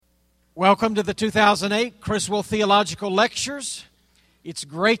Welcome to the 2008 Criswell Theological Lectures. It's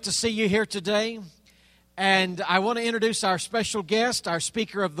great to see you here today. And I want to introduce our special guest, our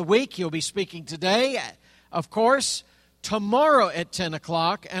speaker of the week. He'll be speaking today, of course, tomorrow at 10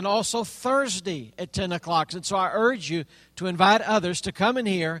 o'clock, and also Thursday at 10 o'clock. And so I urge you to invite others to come and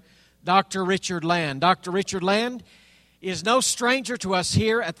hear Dr. Richard Land. Dr. Richard Land is no stranger to us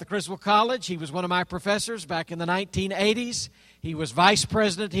here at the Criswell College. He was one of my professors back in the 1980s. He was vice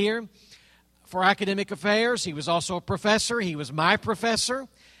president here for academic affairs. He was also a professor. He was my professor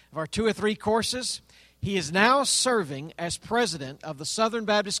of our 2 or 3 courses. He is now serving as president of the Southern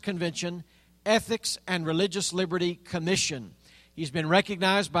Baptist Convention Ethics and Religious Liberty Commission. He's been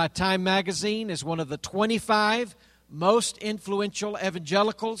recognized by Time magazine as one of the 25 most influential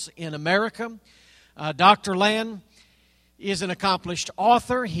evangelicals in America. Dr. Land is an accomplished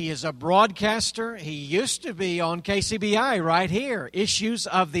author. He is a broadcaster. He used to be on KCBI right here, Issues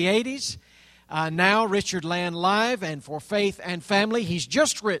of the 80s. Now Richard Land Live and For Faith and Family. He's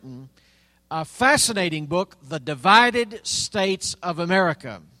just written a fascinating book, The Divided States of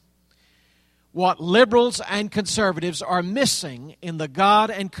America. What liberals and conservatives are missing in the God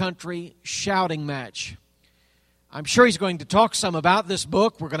and country shouting match. I'm sure he's going to talk some about this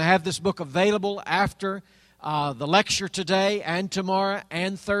book. We're going to have this book available after the lecture today and tomorrow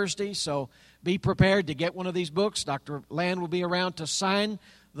and Thursday, so be prepared to get one of these books. Dr. Land will be around to sign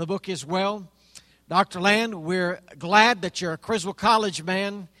the book as well. Dr. Land, we're glad that you're a Criswell College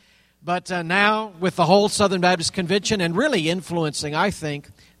man, but now with the whole Southern Baptist Convention and really influencing, I think,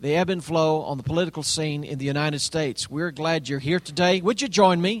 the ebb and flow on the political scene in the United States. We're glad you're here today. Would you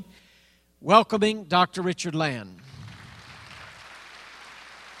join me welcoming Dr. Richard Land?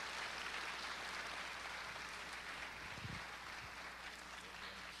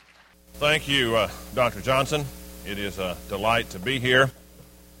 Thank you, Dr. Johnson. It is a delight to be here,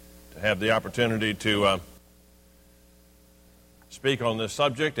 to have the opportunity to speak on this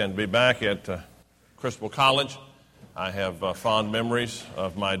subject and be back at Criswell College. I have fond memories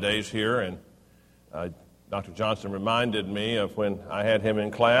of my days here, and Dr. Johnson reminded me of when I had him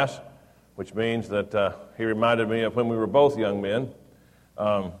in class, which means that he reminded me of when we were both young men,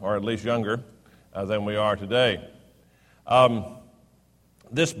 or at least younger than we are today.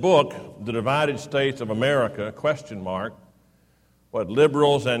 This book, The Divided States of America, what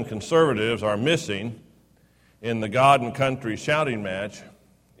liberals and conservatives are missing in the God and country shouting match,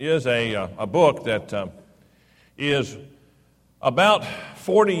 is a book that is about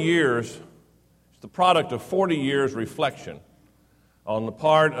 40 years, it's the product of 40 years reflection on the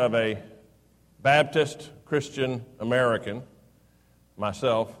part of a Baptist Christian American,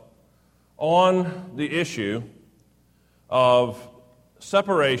 myself, on the issue of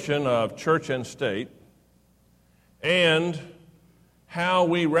separation of church and state, and how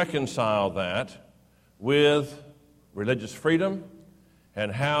we reconcile that with religious freedom,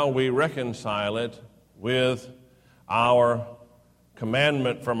 and how we reconcile it with our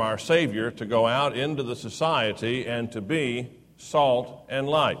commandment from our Savior to go out into the society and to be salt and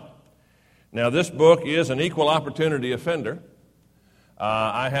light. Now, this book is an equal opportunity offender.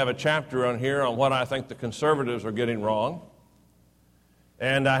 I have a chapter on here on what I think the conservatives are getting wrong.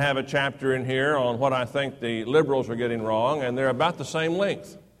 And I have a chapter in here on what I think the liberals are getting wrong, and they're about the same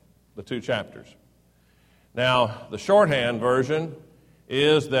length, the 2 chapters. Now, the shorthand version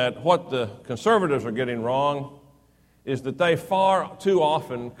is that what the conservatives are getting wrong is that they far too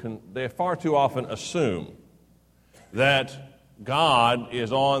often assume that God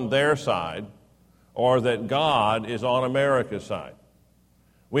is on their side or that God is on America's side.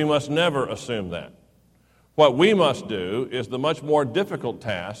 We must never assume that. What we must do is the much more difficult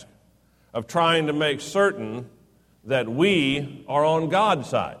task of trying to make certain that we are on God's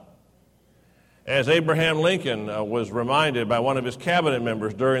side. As Abraham Lincoln was reminded by one of his cabinet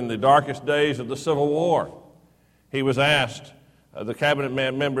members during the darkest days of the Civil War, he was asked, the cabinet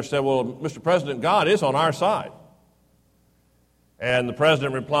member said, "Well, Mr. President, God is on our side." And the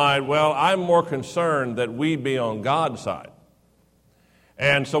president replied, "Well, I'm more concerned that we be on God's side."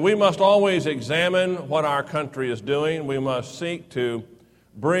 And so we must always examine what our country is doing. We must seek to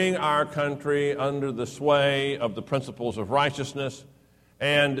bring our country under the sway of the principles of righteousness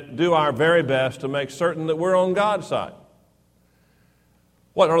and do our very best to make certain that we're on God's side.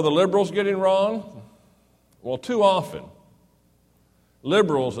 What are the liberals getting wrong? Well, too often,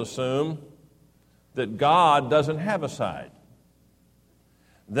 liberals assume that God doesn't have a side,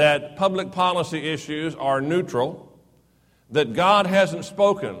 that public policy issues are neutral, that God hasn't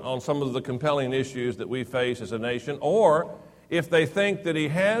spoken on some of the compelling issues that we face as a nation, or if they think that He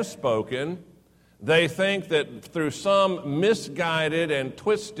has spoken, They think that through some misguided and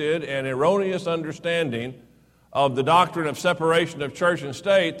twisted and erroneous understanding of the doctrine of separation of church and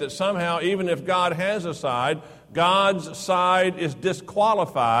state, that somehow, even if God has a side, God's side is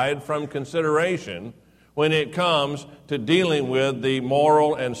disqualified from consideration when it comes to dealing with the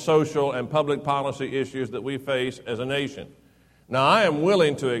moral and social and public policy issues that we face as a nation. Now, I am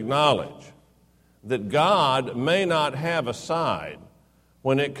willing to acknowledge that God may not have a side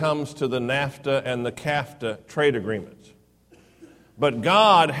when it comes to the NAFTA and the CAFTA trade agreements. But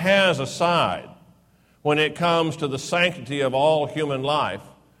God has a side when it comes to the sanctity of all human life,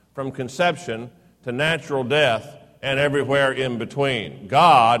 from conception to natural death and everywhere in between.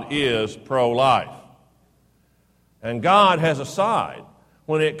 God is pro-life. And God has a side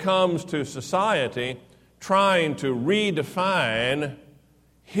when it comes to society trying to redefine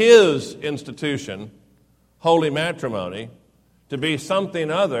His institution, holy matrimony, to be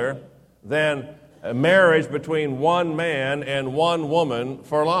something other than a marriage between one man and one woman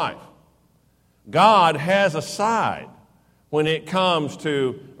for life. God has a side when it comes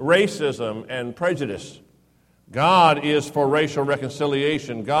to racism and prejudice. God is for racial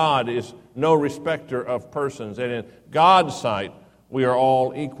reconciliation. God is no respecter of persons. And in God's sight, we are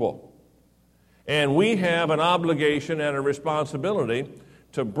all equal. And we have an obligation and a responsibility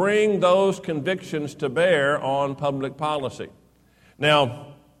to bring those convictions to bear on public policy.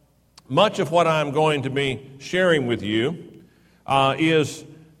 Now, much of what I'm going to be sharing with you is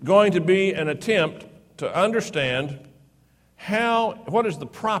going to be an attempt to understand what is the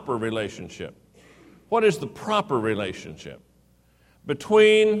proper relationship. What is the proper relationship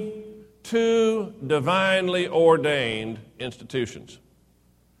between two divinely ordained institutions?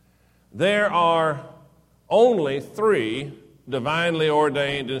 There are only three divinely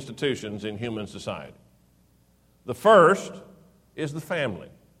ordained institutions in human society. The first is the family.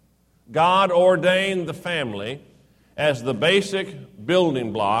 God ordained the family as the basic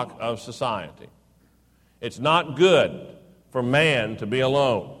building block of society. It's not good for man to be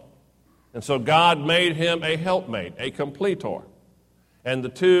alone. And so God made him a helpmate, a completor. And the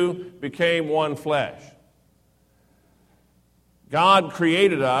two became one flesh. God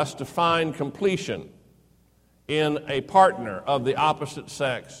created us to find completion in a partner of the opposite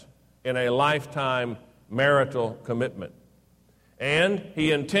sex in a lifetime marital commitment. And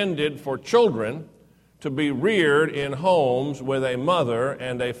He intended for children to be reared in homes with a mother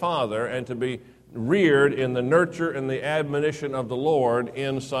and a father, and to be reared in the nurture and the admonition of the Lord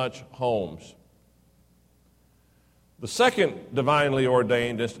in such homes. The second divinely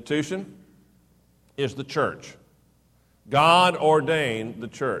ordained institution is the church. God ordained the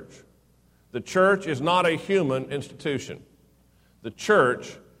church. The church is not a human institution. The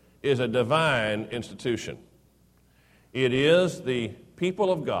church is a divine institution. It is the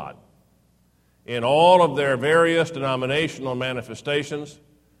people of God in all of their various denominational manifestations.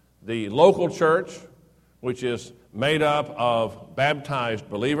 The local church, which is made up of baptized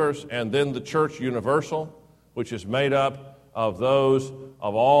believers, and then the church universal, which is made up of those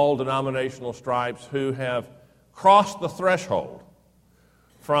of all denominational stripes who have crossed the threshold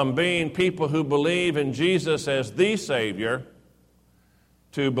from being people who believe in Jesus as the Savior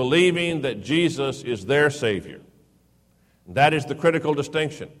to believing that Jesus is their Savior. That is the critical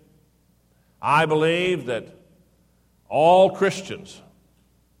distinction. I believe that all Christians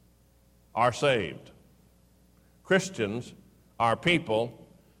are saved. Christians are people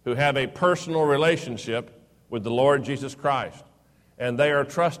who have a personal relationship with the Lord Jesus Christ. And they are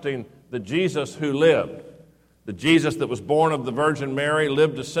trusting the Jesus who lived, the Jesus that was born of the Virgin Mary,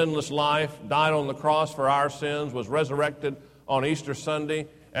 lived a sinless life, died on the cross for our sins, was resurrected on Easter Sunday,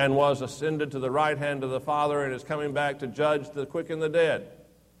 and was ascended to the right hand of the Father, and is coming back to judge the quick and the dead.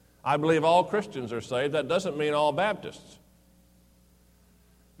 I believe all Christians are saved. That doesn't mean all Baptists.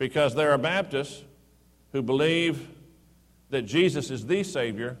 Because there are Baptists who believe that Jesus is the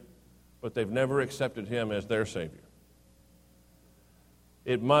Savior, but they've never accepted Him as their Savior.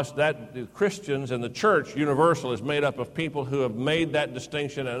 The Christians and the church universal is made up of people who have made that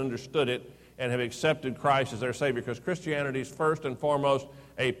distinction and understood it and have accepted Christ as their Savior, because Christianity is first and foremost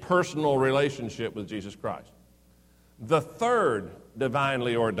a personal relationship with Jesus Christ. The third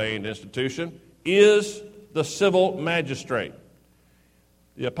divinely ordained institution is the civil magistrate.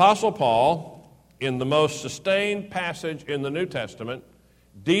 The Apostle Paul, in the most sustained passage in the New Testament,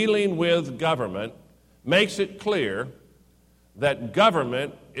 dealing with government, makes it clear that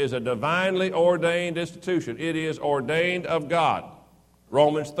government is a divinely ordained institution. It is ordained of God.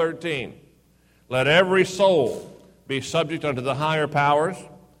 Romans 13. Let every soul be subject unto the higher powers,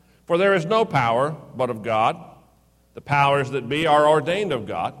 for there is no power but of God. The powers that be are ordained of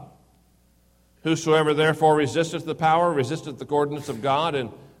God. Whosoever therefore resisteth the power, resisteth the ordinance of God,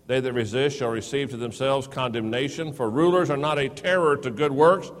 and they that resist shall receive to themselves condemnation. For rulers are not a terror to good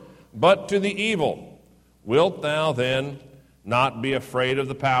works, but to the evil. Wilt thou then not be afraid of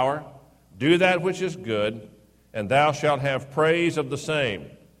the power? Do that which is good, and thou shalt have praise of the same.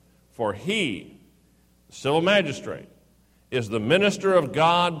 For he, the civil magistrate, is the minister of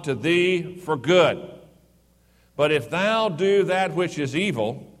God to thee for good. But if thou do that which is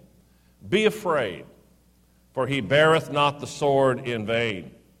evil, be afraid, for he beareth not the sword in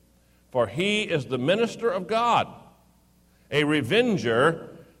vain. For he is the minister of God, a revenger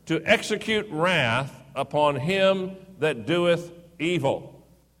to execute wrath upon him that doeth evil.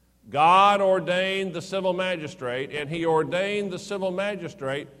 God ordained the civil magistrate, and he ordained the civil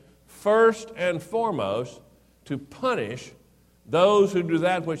magistrate first and foremost to punish those who do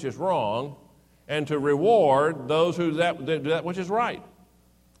that which is wrong and to reward those who do that which is right.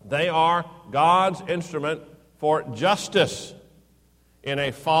 They are God's instrument for justice in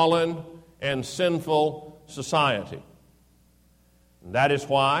a fallen and sinful society. And that is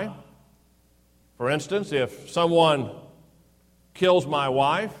why, for instance, if someone kills my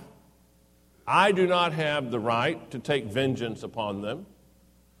wife, I do not have the right to take vengeance upon them.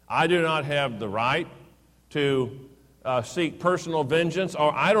 I do not have the right to seek personal vengeance,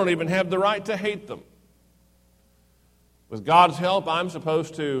 or I don't even have the right to hate them. With God's help, I'm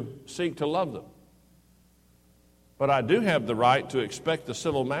supposed to seek to love them. But I do have the right to expect the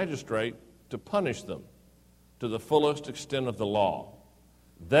civil magistrate to punish them to the fullest extent of the law.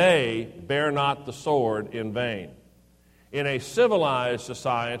 They bear not the sword in vain. In a civilized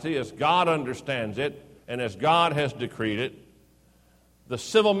society, as God understands it and as God has decreed it, the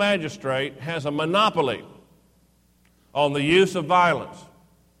civil magistrate has a monopoly on the use of violence.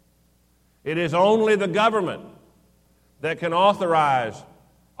 It is only the government that can authorize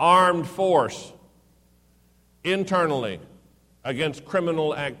armed force internally against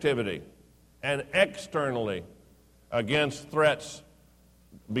criminal activity and externally against threats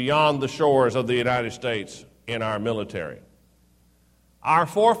beyond the shores of the United States in our military. Our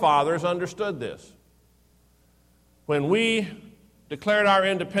forefathers understood this. When we declared our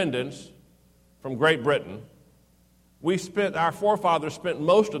independence from Great Britain, our forefathers spent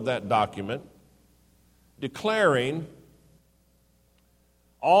most of that document declaring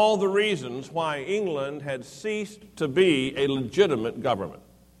all the reasons why England had ceased to be a legitimate government.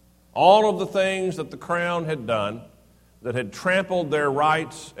 All of the things that the Crown had done that had trampled their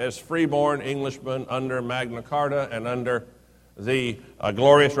rights as freeborn Englishmen under Magna Carta and under the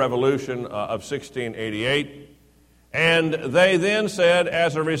Glorious Revolution of 1688. And they then said,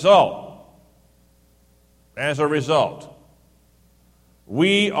 as a result,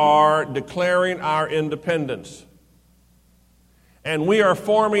 we are declaring our independence. And we are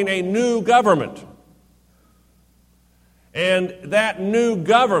forming a new government. And that new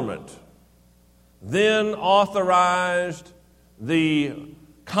government then authorized the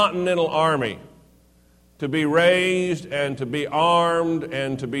Continental Army to be raised and to be armed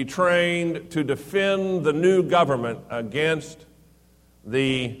and to be trained to defend the new government against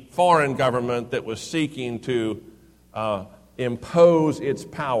the foreign government that was seeking to impose its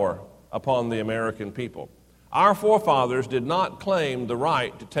power upon the American people. Our forefathers did not claim the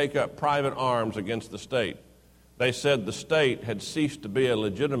right to take up private arms against the state. They said the state had ceased to be a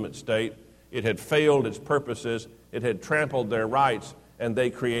legitimate state. It had failed its purposes. It had trampled their rights, and they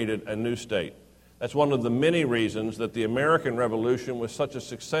created a new state. That's one of the many reasons that the American Revolution was such a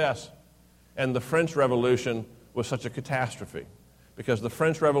success and the French Revolution was such a catastrophe, because the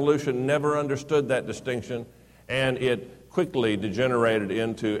French Revolution never understood that distinction, and it quickly degenerated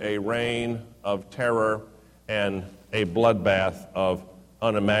into a reign of terror and a bloodbath of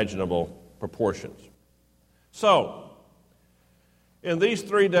unimaginable proportions. So, in these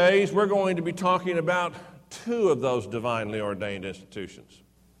 3 days, we're going to be talking about two of those divinely ordained institutions,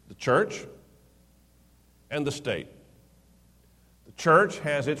 the church and the state. The church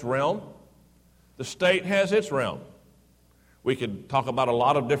has its realm. The state has its realm. We could talk about a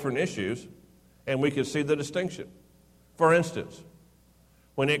lot of different issues, and we could see the distinction. For instance,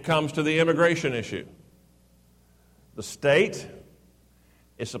 when it comes to the immigration issue, the state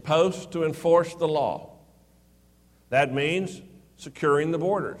is supposed to enforce the law. That means securing the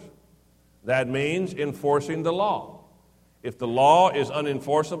borders. That means enforcing the law. If the law is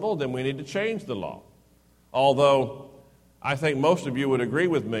unenforceable, then we need to change the law. Although I think most of you would agree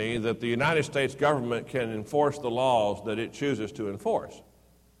with me that the United States government can enforce the laws that it chooses to enforce.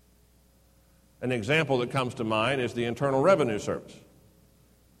 An example that comes to mind is the Internal Revenue Service.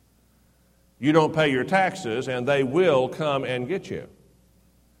 You don't pay your taxes, and they will come and get you.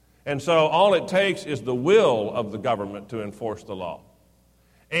 And so all it takes is the will of the government to enforce the law.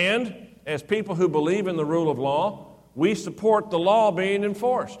 And as people who believe in the rule of law, we support the law being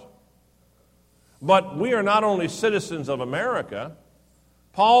enforced. But we are not only citizens of America.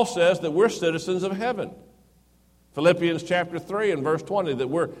 Paul says that we're citizens of heaven. Philippians chapter 3 and verse 20,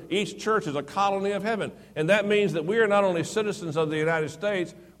 that each church is a colony of heaven. And that means that we are not only citizens of the United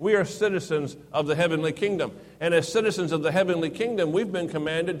States, we are citizens of the heavenly kingdom. And as citizens of the heavenly kingdom, we've been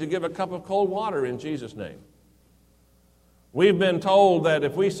commanded to give a cup of cold water in Jesus' name. We've been told that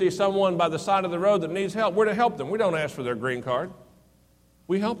if we see someone by the side of the road that needs help, we're to help them. We don't ask for their green card.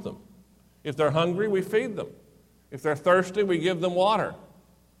 We help them. If they're hungry, we feed them. If they're thirsty, we give them water.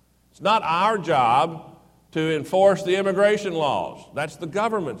 It's not our job to enforce the immigration laws. That's the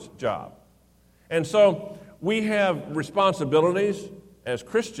government's job. And so we have responsibilities as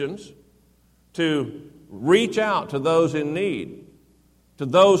Christians to reach out to those in need, to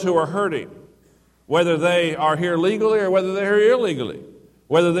those who are hurting, whether they are here legally or whether they're here illegally.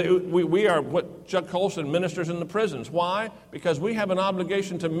 We are what Chuck Colson ministers in the prisons. Why? Because we have an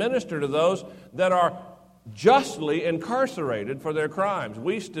obligation to minister to those that are justly incarcerated for their crimes.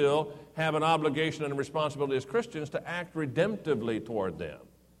 We still have an obligation and a responsibility as Christians to act redemptively toward them.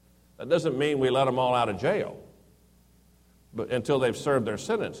 That doesn't mean we let them all out of jail until they've served their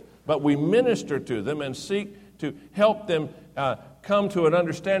sentence. But we minister to them and seek to help them come to an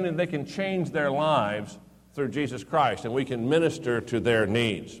understanding they can change their lives through Jesus Christ, and we can minister to their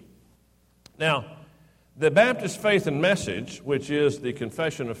needs. Now, the Baptist Faith and Message, which is the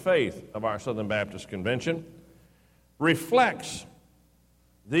confession of faith of our Southern Baptist Convention, reflects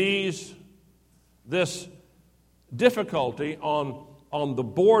this difficulty on the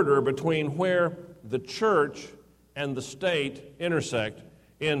border between where the church and the state intersect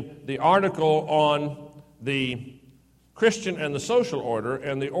in the article on the Christian and the social order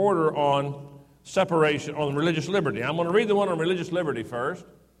and the order on separation, on religious liberty. I'm going to read the one on religious liberty first,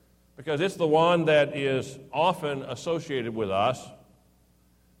 because it's the one that is often associated with us.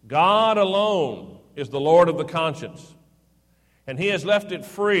 God alone is the Lord of the conscience, and He has left it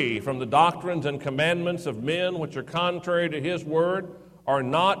free from the doctrines and commandments of men which are contrary to His word or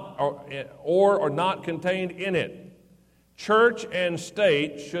are not contained in it. Church and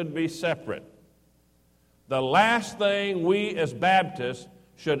state should be separate. The last thing we as Baptists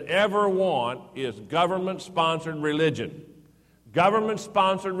should ever want is government-sponsored religion.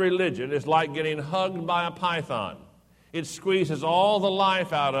 Government-sponsored religion is like getting hugged by a python. It squeezes all the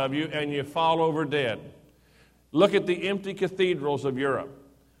life out of you and you fall over dead. Look at the empty cathedrals of Europe.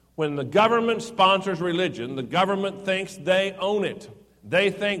 When the government sponsors religion, the government thinks they own it.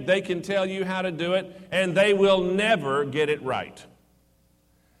 They think they can tell you how to do it, and they will never get it right.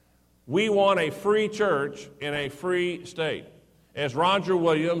 We want a free church in a free state. As Roger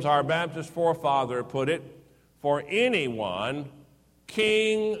Williams, our Baptist forefather, put it, for anyone,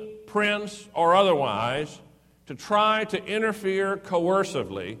 king, prince, or otherwise, to try to interfere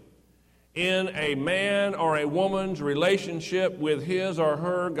coercively in a man or a woman's relationship with his or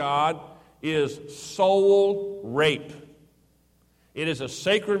her God is soul rape. It is a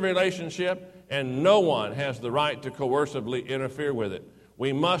sacred relationship, and no one has the right to coercively interfere with it.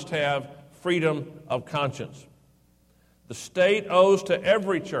 We must have freedom of conscience. The state owes to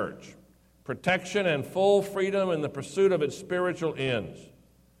every church protection and full freedom in the pursuit of its spiritual ends.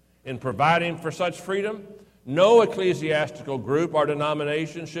 In providing for such freedom, no ecclesiastical group or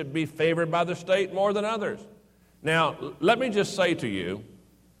denomination should be favored by the state more than others. Now, let me just say to you,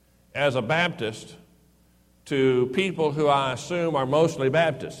 as a Baptist, to people who I assume are mostly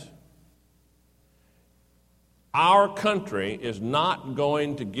Baptists, our country is not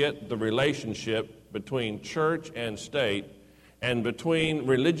going to get the relationship between church and state and between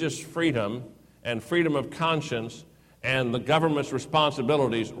religious freedom and freedom of conscience and the government's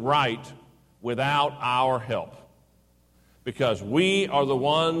responsibilities right without our help. Because we are the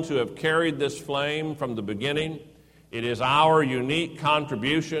ones who have carried this flame from the beginning. It is our unique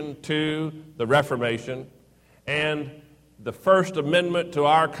contribution to the Reformation, and the First Amendment to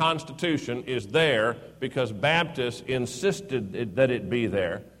our Constitution is there because Baptists insisted that it be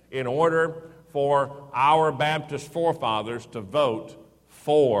there in order for our Baptist forefathers to vote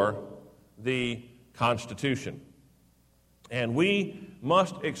for the Constitution. And we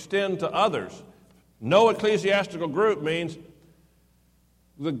must extend to others. No ecclesiastical group means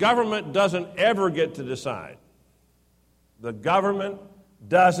the government doesn't ever get to decide. The government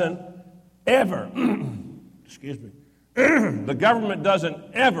doesn't ever, the government doesn't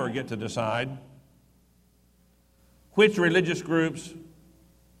ever get to decide which religious groups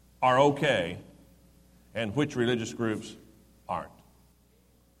are okay and which religious groups aren't.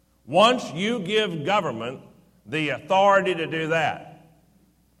 once you give government the authority to do that.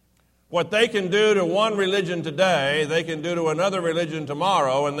 What they can do to one religion today, they can do to another religion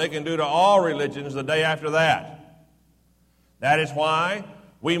tomorrow, and they can do to all religions the day after that. That is why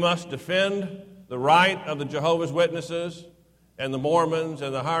we must defend the right of the Jehovah's Witnesses and the Mormons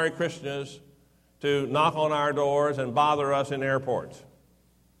and the Hare Krishnas to knock on our doors and bother us in airports.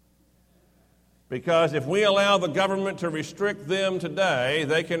 Because if we allow the government to restrict them today,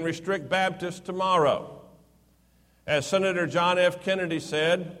 they can restrict Baptists tomorrow. As Senator John F. Kennedy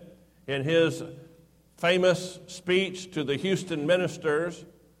said in his famous speech to the Houston ministers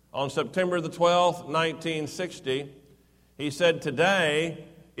on September the 12th, 1960, he said, "Today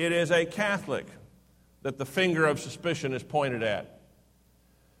it is a Catholic that the finger of suspicion is pointed at.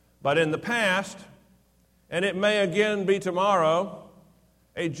 But in the past, and it may again be tomorrow,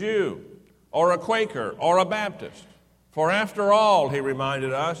 a Jew or a Quaker or a Baptist. For after all," he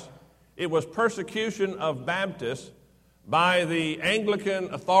reminded us, "it was persecution of Baptists by the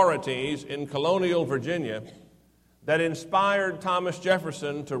Anglican authorities in colonial Virginia that inspired Thomas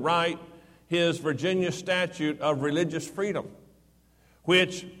Jefferson to write his Virginia Statute of Religious Freedom,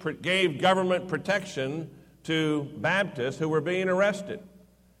 which gave government protection to Baptists who were being arrested."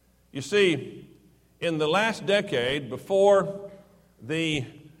 You see, in the last decade, before the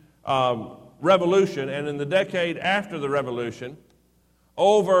Revolution and in the decade after the Revolution,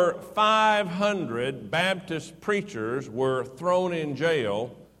 over 500 Baptist preachers were thrown in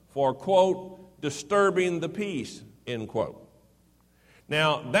jail for, quote, "disturbing the peace," end quote.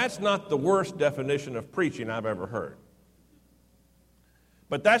 Now, that's not the worst definition of preaching I've ever heard.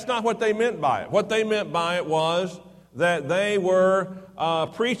 But that's not what they meant by it. What they meant by it was that they were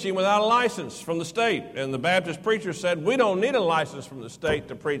preaching without a license from the state. And the Baptist preachers said, "We don't need a license from the state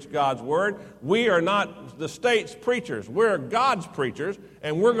to preach God's word. We are not the state's preachers. We're God's preachers,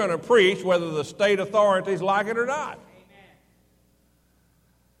 and we're going to preach whether the state authorities like it or not." Amen.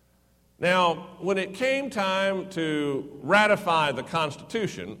 Now, when it came time to ratify the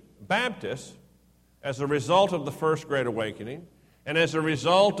Constitution, Baptists, as a result of the First Great Awakening, and as a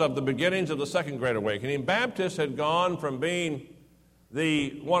result of the beginnings of the Second Great Awakening, Baptists had gone from being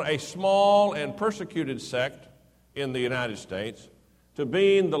a small and persecuted sect in the United States to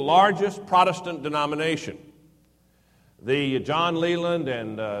being the largest Protestant denomination. The John Leland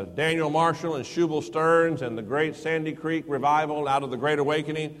and Daniel Marshall and Shubal Stearns and the great Sandy Creek revival out of the Great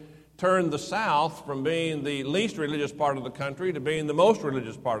Awakening turned the South from being the least religious part of the country to being the most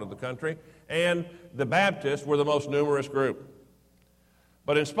religious part of the country, and the Baptists were the most numerous group.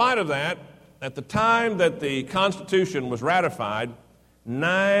 But in spite of that, at the time that the Constitution was ratified,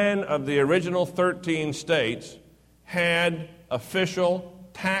 9 of the original 13 states had official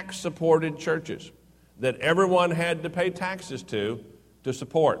tax-supported churches that everyone had to pay taxes to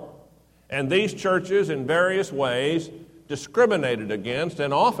support. And these churches, in various ways, discriminated against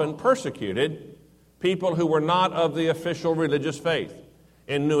and often persecuted people who were not of the official religious faith.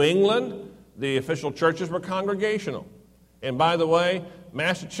 In New England, the official churches were congregational. And by the way,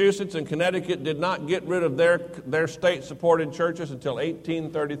 Massachusetts and Connecticut did not get rid of their state-supported churches until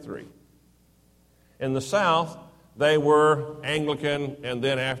 1833. In the South, they were Anglican, and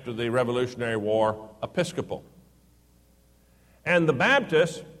then after the Revolutionary War, Episcopal. And the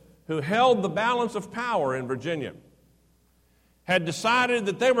Baptists, who held the balance of power in Virginia, had decided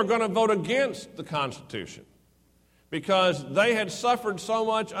that they were going to vote against the Constitution because they had suffered so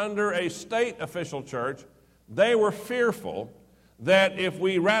much under a state official church. They were fearful that if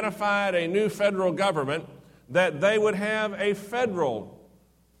we ratified a new federal government, that they would have a federal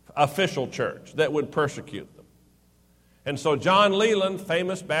official church that would persecute them. And so John Leland,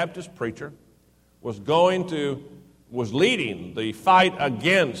 famous Baptist preacher, was leading the fight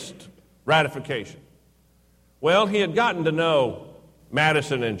against ratification. Well, he had gotten to know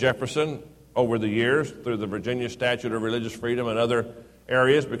Madison and Jefferson over the years through the Virginia Statute of Religious Freedom and other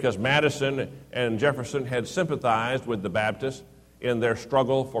areas, because Madison and Jefferson had sympathized with the Baptists in their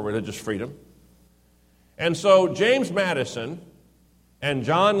struggle for religious freedom. And so James Madison and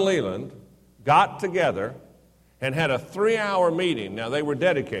John Leland got together and had a 3-hour meeting. Now, they were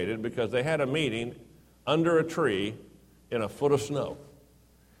dedicated because they had a meeting under a tree in a foot of snow.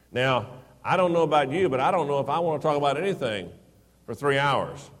 Now, I don't know about you, but I don't know if I want to talk about anything for 3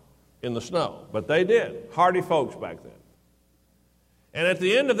 hours in the snow. But they did. Hardy folks back then. And at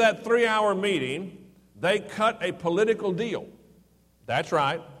the end of that 3-hour meeting, they cut a political deal. That's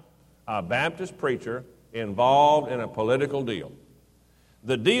right, a Baptist preacher involved in a political deal.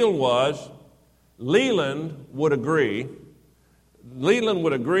 The deal was Leland would agree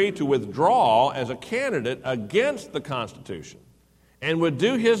to withdraw as a candidate against the Constitution and would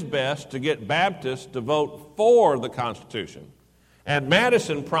do his best to get Baptists to vote for the Constitution. And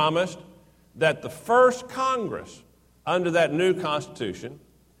Madison promised that the first Congress under that new Constitution,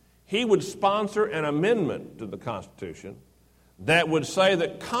 he would sponsor an amendment to the Constitution that would say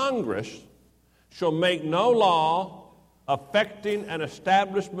that Congress shall make no law affecting an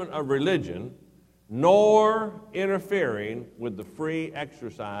establishment of religion, nor interfering with the free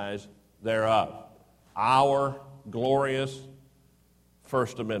exercise thereof. Our glorious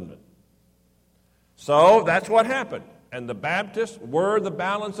First Amendment. So that's what happened. And the Baptists were the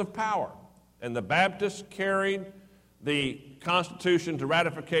balance of power. And the Baptists carried the Constitution to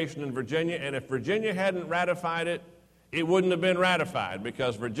ratification in Virginia. And if Virginia hadn't ratified it, it wouldn't have been ratified,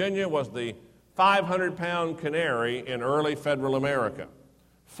 because Virginia was the 500-pound canary in early federal America.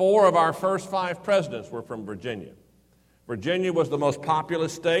 4 of our first 5 presidents were from Virginia. Virginia was the most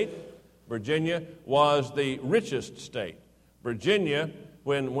populous state. Virginia was the richest state. Virginia,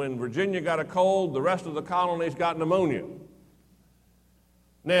 when Virginia got a cold, the rest of the colonies got pneumonia.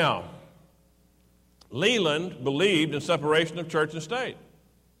 Now, Leland believed in separation of church and state.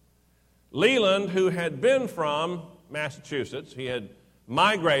 Leland, who had been from Massachusetts, he had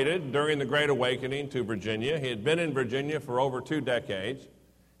migrated during the Great Awakening to Virginia. He had been in Virginia for over 2 decades.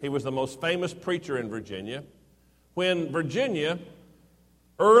 He was the most famous preacher in Virginia. When Virginia,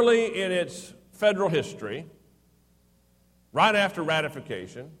 early in its federal history, right after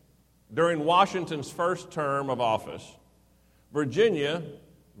ratification, during Washington's first term of office, Virginia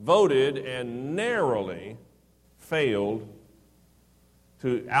voted and narrowly failed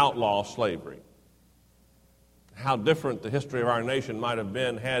to outlaw slavery. How different the history of our nation might have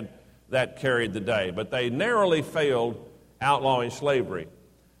been had that carried the day. But they narrowly failed outlawing slavery.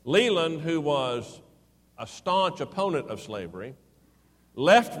 Leland, who was a staunch opponent of slavery,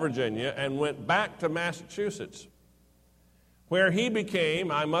 left Virginia and went back to Massachusetts, where he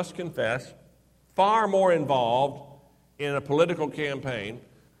became, I must confess, far more involved in a political campaign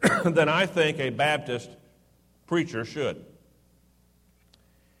than I think a Baptist preacher should.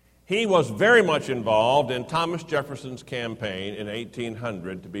 He was very much involved in Thomas Jefferson's campaign in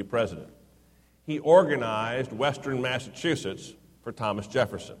 1800 to be president. He organized Western Massachusetts for Thomas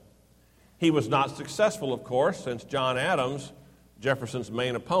Jefferson. He was not successful, of course, since John Adams, Jefferson's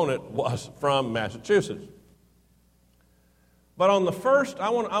main opponent, was from Massachusetts. But on the first, I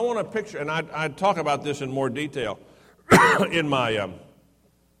want to picture, and I talk about this in more detail in my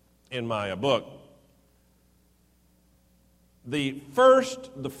book. The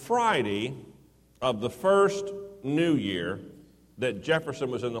Friday of the first New Year that Jefferson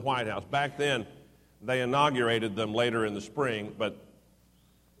was in the White House, back then they inaugurated them later in the spring, but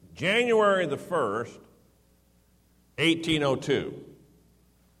January the 1st, 1802,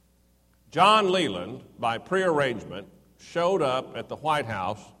 John Leland, by prearrangement, showed up at the White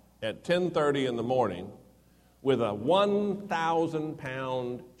House at 10:30 in the morning with a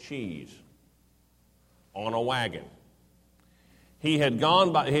 1,000-pound cheese on a wagon. He had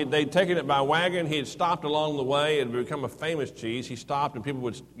gone by, they'd taken it by wagon. He had stopped along the way. It had become a famous cheese. He stopped, and people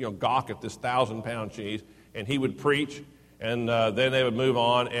would gawk at this 1,000-pound cheese, and he would preach, and then they would move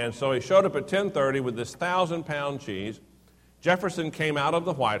on. And so he showed up at 10:30 with this 1,000-pound cheese. Jefferson came out of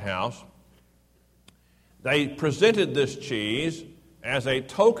the White House. They presented this cheese as a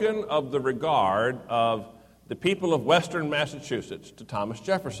token of the regard of the people of Western Massachusetts to Thomas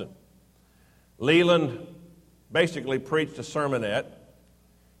Jefferson. Leland basically preached a sermonette.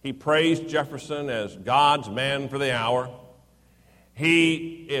 He praised Jefferson as God's man for the hour.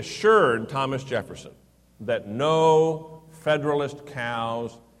 He assured Thomas Jefferson that no Federalist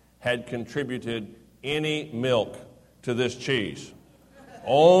cows had contributed any milk to this cheese.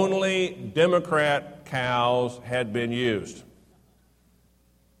 Only Democrat cows had been used.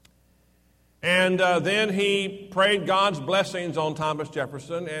 And then he prayed God's blessings on Thomas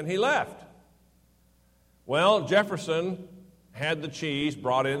Jefferson, and he left. Well, Jefferson had the cheese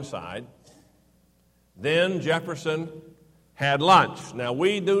brought inside. Then Jefferson had lunch. Now,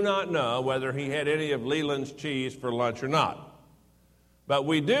 we do not know whether he had any of Leland's cheese for lunch or not. But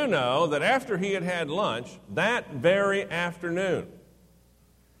we do know that after he had had lunch, that very afternoon,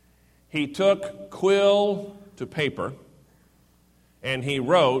 he took quill to paper and he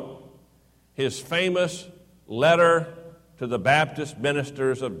wrote his famous letter to the Baptist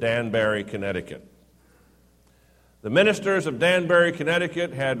ministers of Danbury, Connecticut. The ministers of Danbury,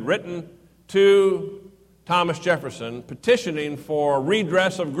 Connecticut had written to Thomas Jefferson petitioning for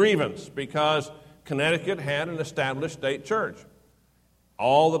redress of grievance because Connecticut had an established state church.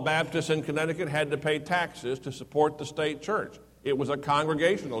 All the Baptists in Connecticut had to pay taxes to support the state church. It was a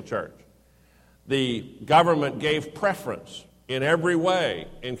congregational church. The government gave preference in every way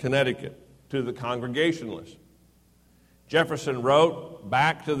in Connecticut to the Congregationalists. Jefferson wrote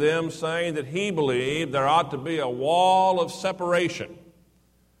back to them saying that he believed there ought to be a wall of separation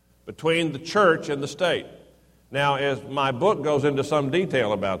between the church and the state. Now, as my book goes into some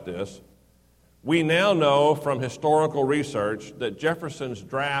detail about this, we now know from historical research that Jefferson's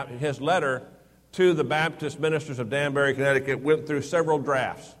draft, his letter to the Baptist ministers of Danbury, Connecticut, went through several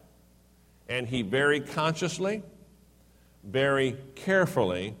drafts. And he very consciously, very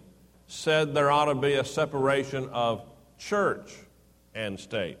carefully said there ought to be a separation of church and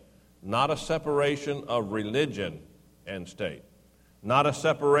state, not a separation of religion and state, not a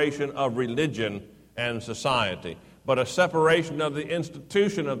separation of religion and society, but a separation of the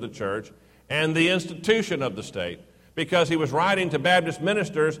institution of the church and the institution of the state, because he was writing to Baptist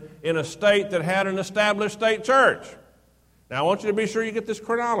ministers in a state that had an established state church. Now, I want you to be sure you get this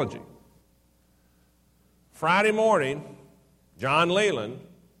chronology. Friday morning, John Leland,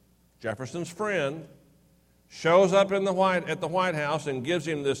 Jefferson's friend, shows up at the White House and gives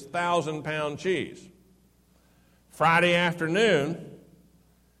him this 1,000-pound cheese. Friday afternoon,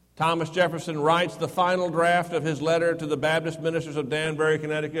 Thomas Jefferson writes the final draft of his letter to the Baptist ministers of Danbury,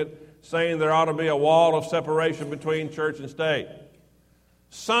 Connecticut, saying there ought to be a wall of separation between church and state.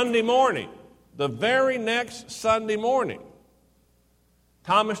 Sunday morning, the very next Sunday morning,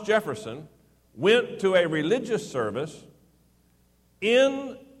 Thomas Jefferson went to a religious service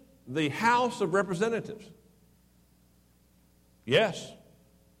in the House of Representatives. Yes,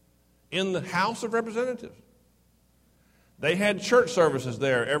 in the House of Representatives. They had church services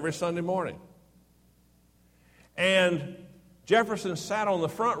there every Sunday morning. And Jefferson sat on the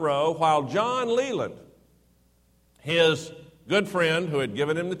front row while John Leland, his good friend who had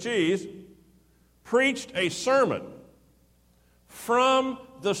given him the cheese, preached a sermon from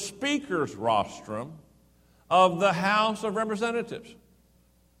the speaker's rostrum of the House of Representatives.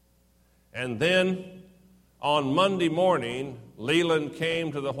 And then on Monday morning, Leland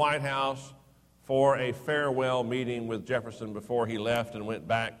came to the White House for a farewell meeting with Jefferson before he left and went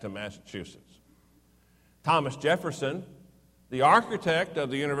back to Massachusetts. Thomas Jefferson, the architect of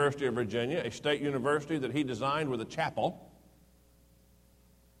the University of Virginia, a state university that he designed with a chapel,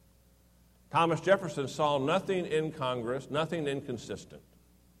 Thomas Jefferson saw nothing in Congress, nothing inconsistent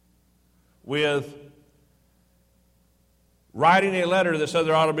with writing a letter that said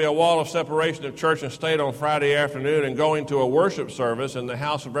there ought to be a wall of separation of church and state on Friday afternoon and going to a worship service in the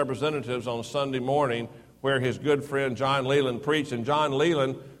House of Representatives on Sunday morning where his good friend John Leland preached. And John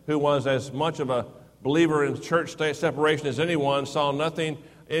Leland, who was as much of a believer in church-state separation as anyone, saw nothing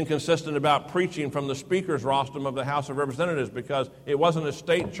inconsistent about preaching from the speaker's rostrum of the House of Representatives, because it wasn't a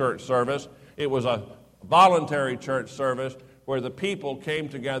state church service. It was a voluntary church service where the people came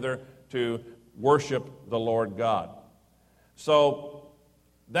together to worship the Lord God. So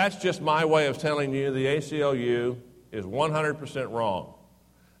that's just my way of telling you the ACLU is 100% wrong.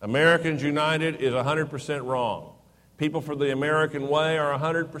 Americans United is 100% wrong. People for the American Way are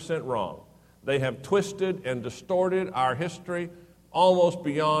 100% wrong. They have twisted and distorted our history almost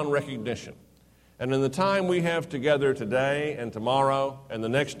beyond recognition. And in the time we have together today and tomorrow and the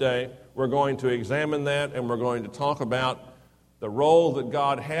next day, we're going to examine that, and we're going to talk about the role that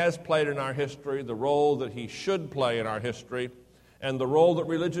God has played in our history, the role that He should play in our history, and the role that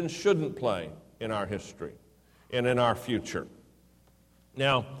religion shouldn't play in our history and in our future.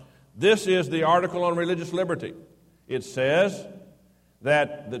 Now, this is the article on religious liberty. It says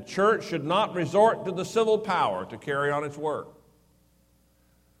that the church should not resort to the civil power to carry on its work.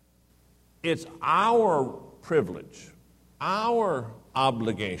 It's our privilege, our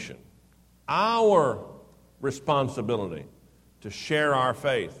obligation, our responsibility to share our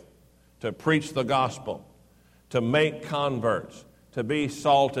faith, to preach the gospel, to make converts, to be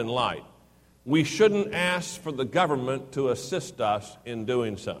salt and light. We shouldn't ask for the government to assist us in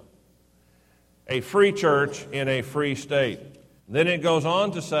doing so. A free church in a free state. Then it goes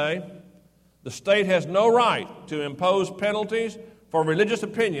on to say, the state has no right to impose penalties for religious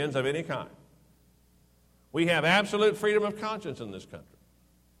opinions of any kind. We have absolute freedom of conscience in this country.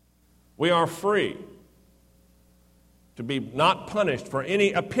 We are free to be not punished for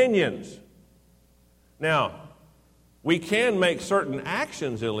any opinions. Now, we can make certain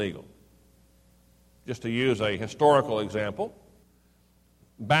actions illegal. Just to use a historical example,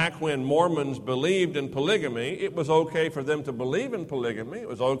 back when Mormons believed in polygamy, it was okay for them to believe in polygamy. It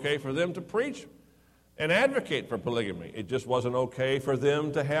was okay for them to preach and advocate for polygamy. It just wasn't okay for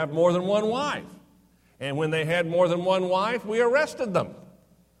them to have more than one wife. And when they had more than one wife, we arrested them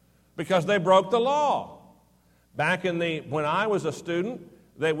because they broke the law. When I was a student,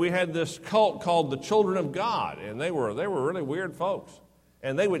 we had this cult called the Children of God, and they were really weird folks.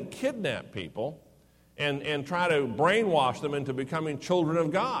 And they would kidnap people and try to brainwash them into becoming children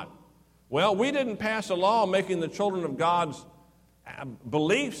of God. Well, we didn't pass a law making the children of God's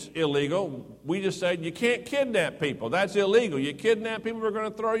beliefs illegal. We just said you can't kidnap people. That's illegal. You kidnap people, we're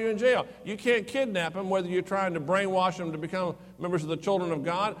going to throw you in jail. You can't kidnap them whether you're trying to brainwash them to become members of the children of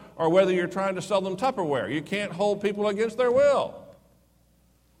God or whether you're trying to sell them Tupperware. You can't hold people against their will.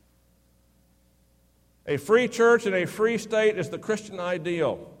 A free church and a free state is the Christian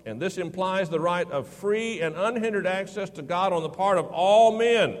ideal, and this implies the right of free and unhindered access to God on the part of all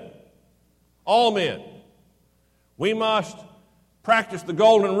men. All men. We must practice the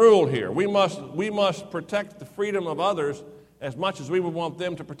golden rule here. We must protect the freedom of others as much as we would want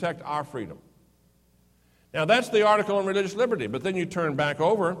them to protect our freedom. Now, that's the article on religious liberty, but then you turn back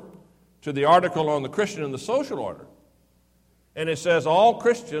over to the article on the Christian and the social order. And it says all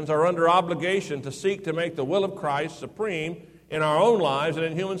Christians are under obligation to seek to make the will of Christ supreme in our own lives and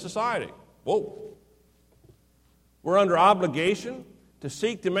in human society. Whoa. We're under obligation to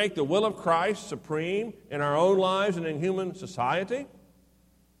seek to make the will of Christ supreme in our own lives and in human society.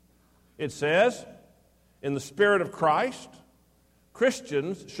 It says, in the spirit of Christ,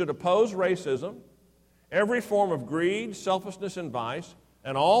 Christians should oppose racism, every form of greed, selfishness, and vice,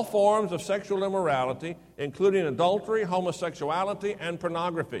 and all forms of sexual immorality, including adultery, homosexuality, and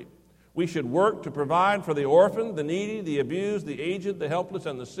pornography. We should work to provide for the orphan, the needy, the abused, the aged, the helpless,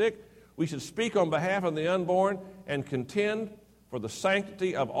 and the sick. We should speak on behalf of the unborn and contend for the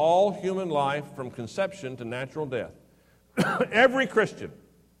sanctity of all human life from conception to natural death. Every Christian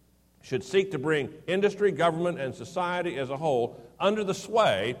should seek to bring industry, government, and society as a whole under the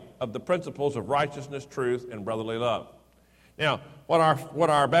sway of the principles of righteousness, truth, and brotherly love. Now, what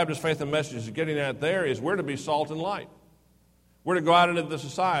our Baptist Faith and Message is getting at there is we're to be salt and light. We're to go out into the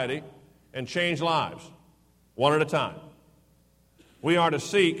society and change lives, one at a time. We are to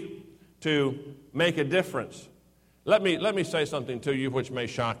seek to make a difference. Let me say something to you which may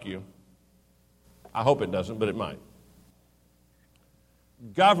shock you. I hope it doesn't, but it might.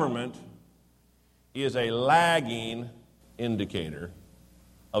 Government is a lagging indicator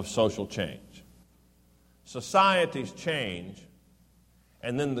of social change. Societies change,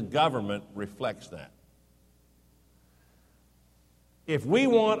 and then the government reflects that. If we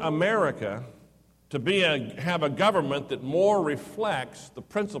want America to have a government that more reflects the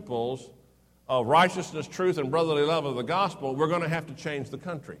principles of righteousness, truth, and brotherly love of the gospel, we're going to have to change the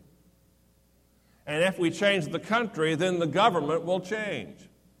country. And if we change the country, then the government will change.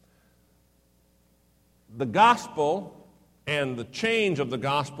 The gospel and the change of the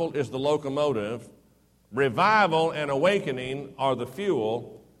gospel is the locomotive. Revival and awakening are the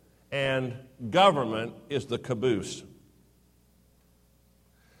fuel, and government is the caboose.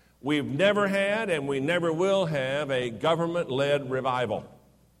 We've never had and we never will have a government-led revival.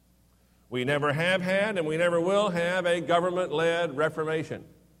 We never have had and we never will have a government-led reformation.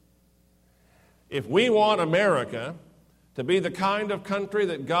 If we want America to be the kind of country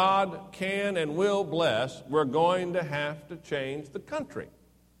that God can and will bless, we're going to have to change the country.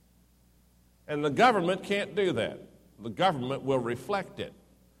 And the government can't do that. The government will reflect it.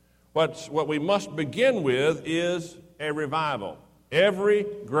 What we must begin with is a revival. Every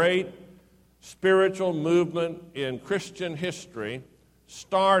great spiritual movement in Christian history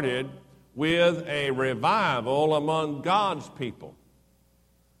started with a revival among God's people.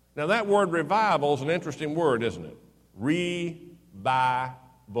 Now, that word revival is an interesting word, isn't it? Revival.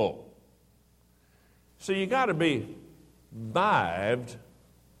 So you got to be vived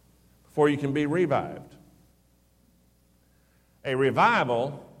before you can be revived. A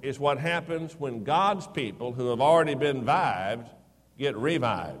revival is what happens when God's people who have already been vived get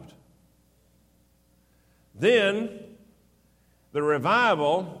revived. Then the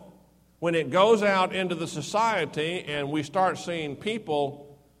revival, when it goes out into the society and we start seeing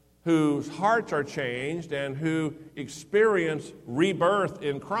people whose hearts are changed and who experience rebirth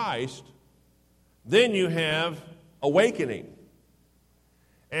in Christ, then you have awakening.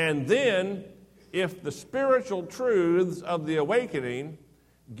 And then, if the spiritual truths of the awakening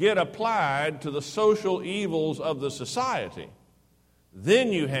get applied to the social evils of the society,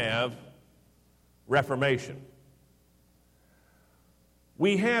 then you have reformation.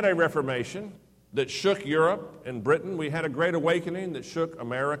 We had a reformation that shook Europe and Britain. We had a great awakening that shook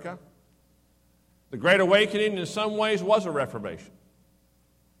America. The Great Awakening in some ways was a reformation.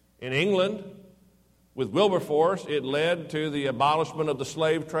 In England, with Wilberforce, it led to the abolishment of the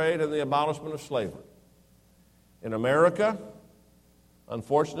slave trade and the abolishment of slavery. In America,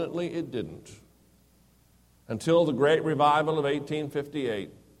 unfortunately, it didn't. until the Great Revival of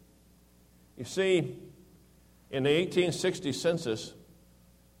 1858. You see, in the 1860 census,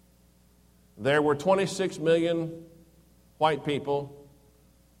 there were 26 million white people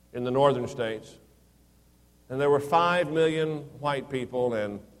in the northern states, and there were 5 million white people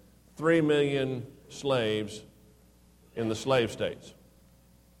and 3 million slaves in the slave states.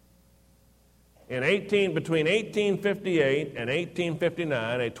 Between 1858 and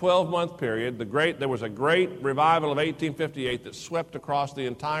 1859, a 12-month period, there was a great revival of 1858 that swept across the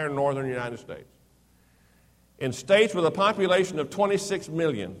entire northern United States. In states with a population of 26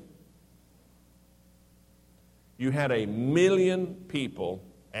 million, you had 1 million people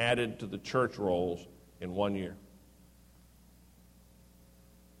added to the church rolls in 1 year.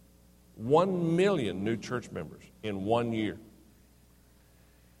 1 million new church members in 1 year.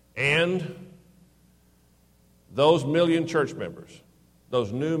 And those million church members,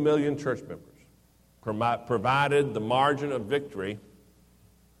 those new million church members, provided the margin of victory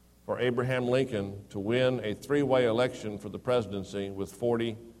for Abraham Lincoln to win a three-way election for the presidency with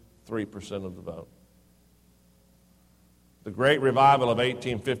 43% of the vote. The Great Revival of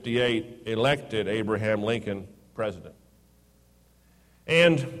 1858 elected Abraham Lincoln president.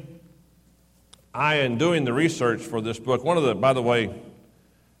 And in doing the research for this book, by the way,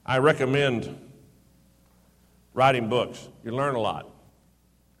 I recommend writing books. You learn a lot.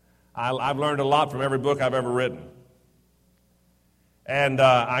 I've learned a lot from every book I've ever written. And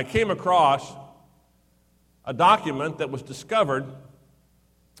I came across a document that was discovered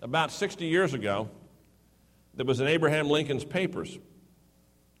about 60 years ago that was in Abraham Lincoln's papers.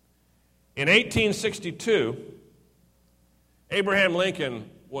 In 1862, Abraham Lincoln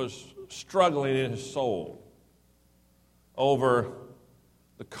was struggling in his soul over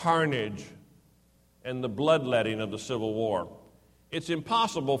the carnage and the bloodletting of the Civil War. It's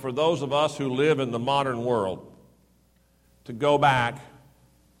impossible for those of us who live in the modern world to go back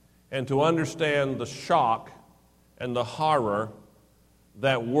and to understand the shock and the horror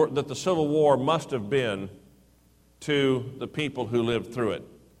that the Civil War must have been to the people who lived through it.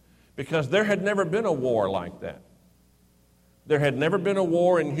 Because there had never been a war like that. There had never been a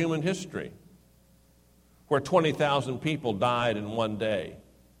war in human history where 20,000 people died in one day.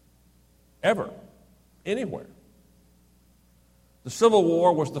 Ever. Anywhere. The Civil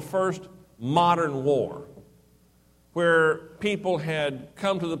War was the first modern war where people had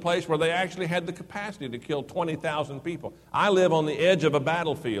come to the place where they actually had the capacity to kill 20,000 people. I live on the edge of a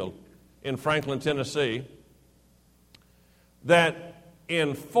battlefield in Franklin, Tennessee, that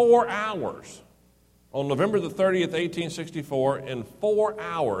in 4 hours, on November the 30th, 1864, in 4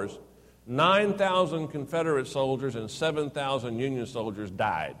 hours, 9,000 Confederate soldiers and 7,000 Union soldiers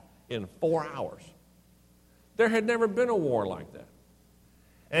died in 4 hours. There had never been a war like that.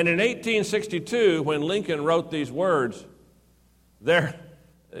 And in 1862, when Lincoln wrote these words,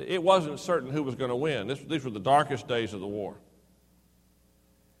 it wasn't certain who was going to win. These were the darkest days of the war.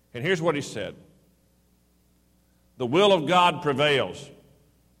 And here's what he said. The will of God prevails.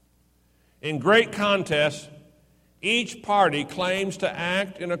 In great contests, each party claims to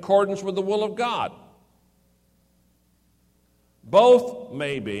act in accordance with the will of God. Both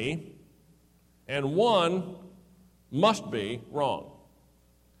may be, and one must be wrong.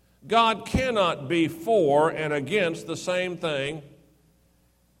 God cannot be for and against the same thing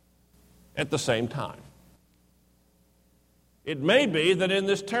at the same time. It may be that in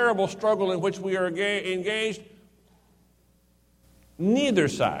this terrible struggle in which we are engaged, neither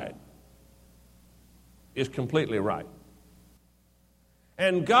side is completely right.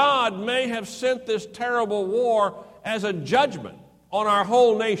 And God may have sent this terrible war as a judgment on our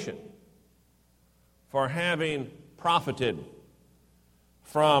whole nation for having profited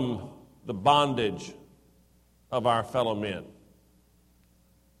from the bondage of our fellow men.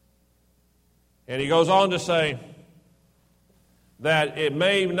 And he goes on to say that it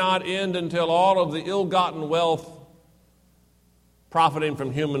may not end until all of the ill-gotten wealth profiting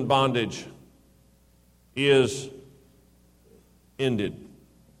from human bondage is ended.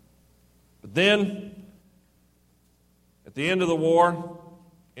 But then, at the end of the war,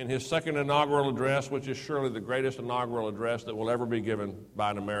 in his second inaugural address, which is surely the greatest inaugural address that will ever be given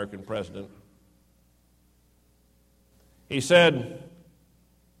by an American president, he said,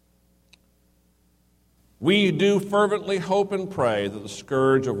 "We do fervently hope and pray that the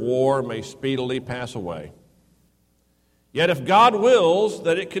scourge of war may speedily pass away. Yet if God wills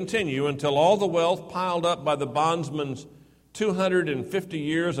that it continue until all the wealth piled up by the bondsman's 250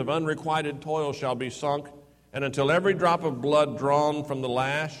 years of unrequited toil shall be sunk, and until every drop of blood drawn from the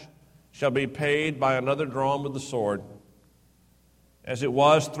lash shall be paid by another drawn with the sword, As it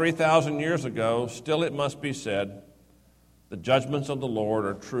was 3,000 years ago, still it must be said, the judgments of the Lord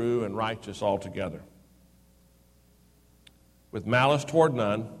are true and righteous altogether. With malice toward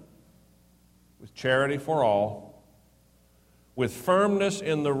none, with charity for all, with firmness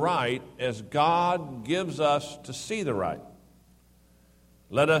in the right as God gives us to see the right.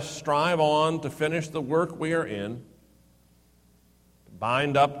 Let us strive on to finish the work we are in, to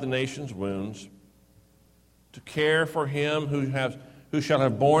bind up the nation's wounds, to care for him who shall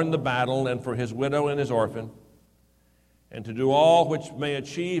have borne the battle, and for his widow and his orphan, and to do all which may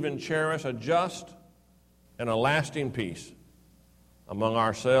achieve and cherish a just and a lasting peace among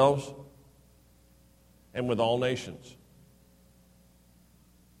ourselves and with all nations.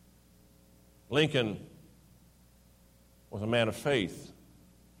 Lincoln was a man of faith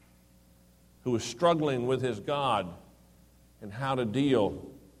who was struggling with his God and how to deal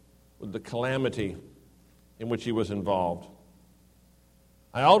with the calamity in which he was involved.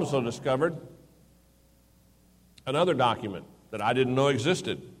 I also discovered another document that I didn't know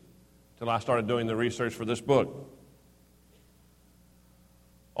existed until I started doing the research for this book.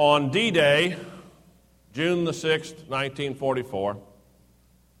 On D-Day, June the 6th, 1944,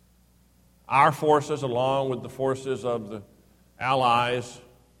 our forces, along with the forces of the Allies,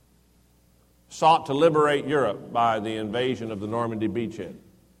 sought to liberate Europe by the invasion of the Normandy beachhead.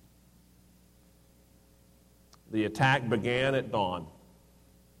 The attack began at dawn.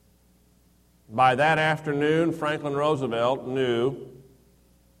 By that afternoon, Franklin Roosevelt knew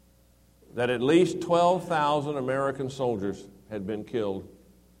that at least 12,000 American soldiers had been killed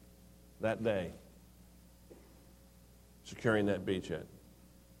that day, securing that beachhead.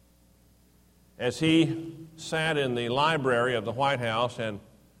 As he sat in the library of the White House and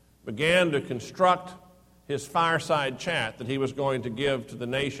began to construct his fireside chat that he was going to give to the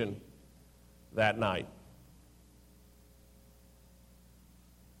nation that night,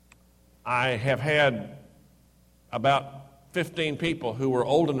 I have had about 15 people who were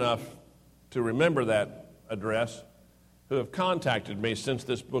old enough to remember that address who have contacted me since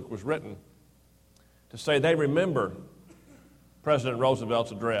this book was written to say they remember President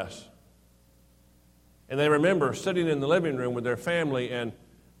Roosevelt's address. And they remember sitting in the living room with their family and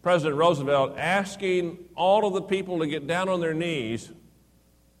President Roosevelt asking all of the people to get down on their knees,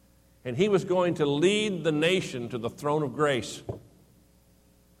 and he was going to lead the nation to the throne of grace.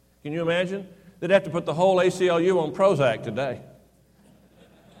 Can you imagine? They'd have to put the whole ACLU on Prozac today.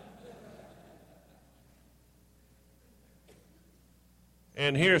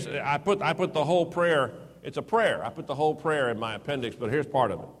 And I put the whole prayer, it's a prayer. I put the whole prayer in my appendix, but here's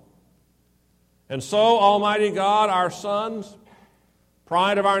part of it. And so, Almighty God, our sons,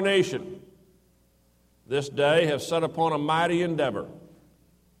 pride of our nation, this day have set upon a mighty endeavor,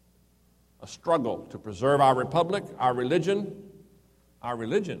 a struggle to preserve our republic, our religion.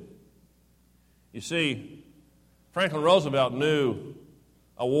 You see, Franklin Roosevelt knew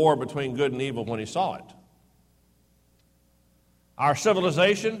a war between good and evil when he saw it. Our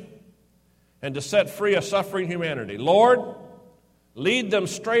civilization, and to set free a suffering humanity. Lord, lead them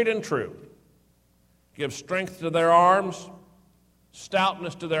straight and true. Give strength to their arms,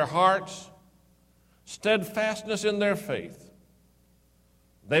 stoutness to their hearts, steadfastness in their faith.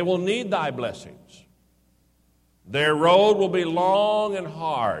 They will need thy blessings. Their road will be long and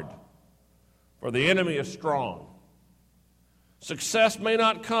hard, for the enemy is strong. Success may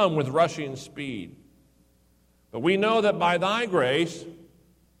not come with rushing speed, but we know that by thy grace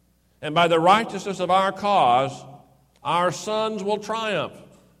and by the righteousness of our cause, our sons will triumph.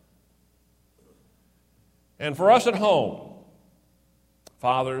 And for us at home,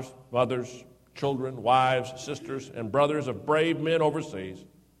 fathers, mothers, children, wives, sisters, and brothers of brave men overseas,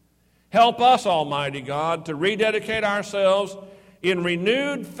 help us, Almighty God, to rededicate ourselves in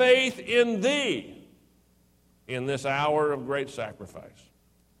renewed faith in Thee in this hour of great sacrifice.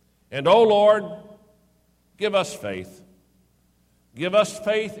 And, O Lord, give us faith. Give us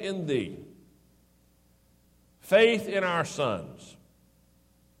faith in Thee, faith in our sons,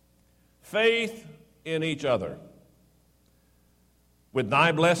 faith in each other. With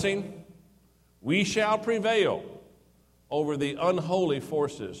Thy blessing, we shall prevail over the unholy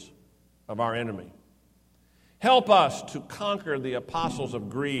forces of our enemy. Help us to conquer the apostles of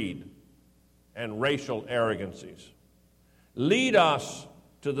greed and racial arrogancies. Lead us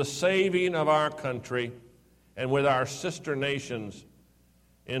to the saving of our country and with our sister nations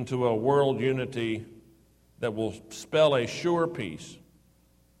into a world unity that will spell a sure peace.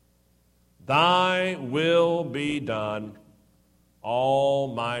 Thy will be done,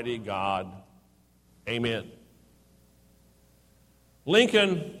 Almighty God. Amen.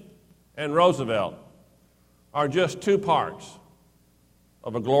 Lincoln and Roosevelt are just two parts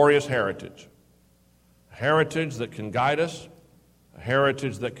of a glorious heritage. A heritage that can guide us, a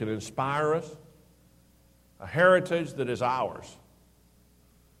heritage that can inspire us, a heritage that is ours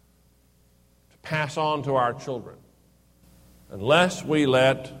to pass on to our children. Unless we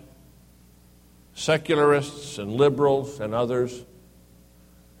let secularists and liberals and others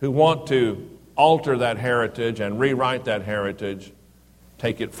who want to alter that heritage and rewrite that heritage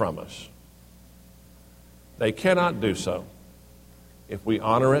take it from us. They cannot do so if we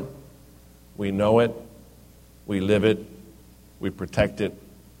honor it, we know it, we live it, we protect it,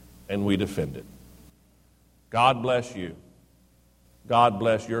 and we defend it. God bless you. God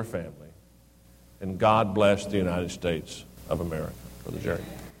bless your family. And God bless the United States of America. Brother Jerry.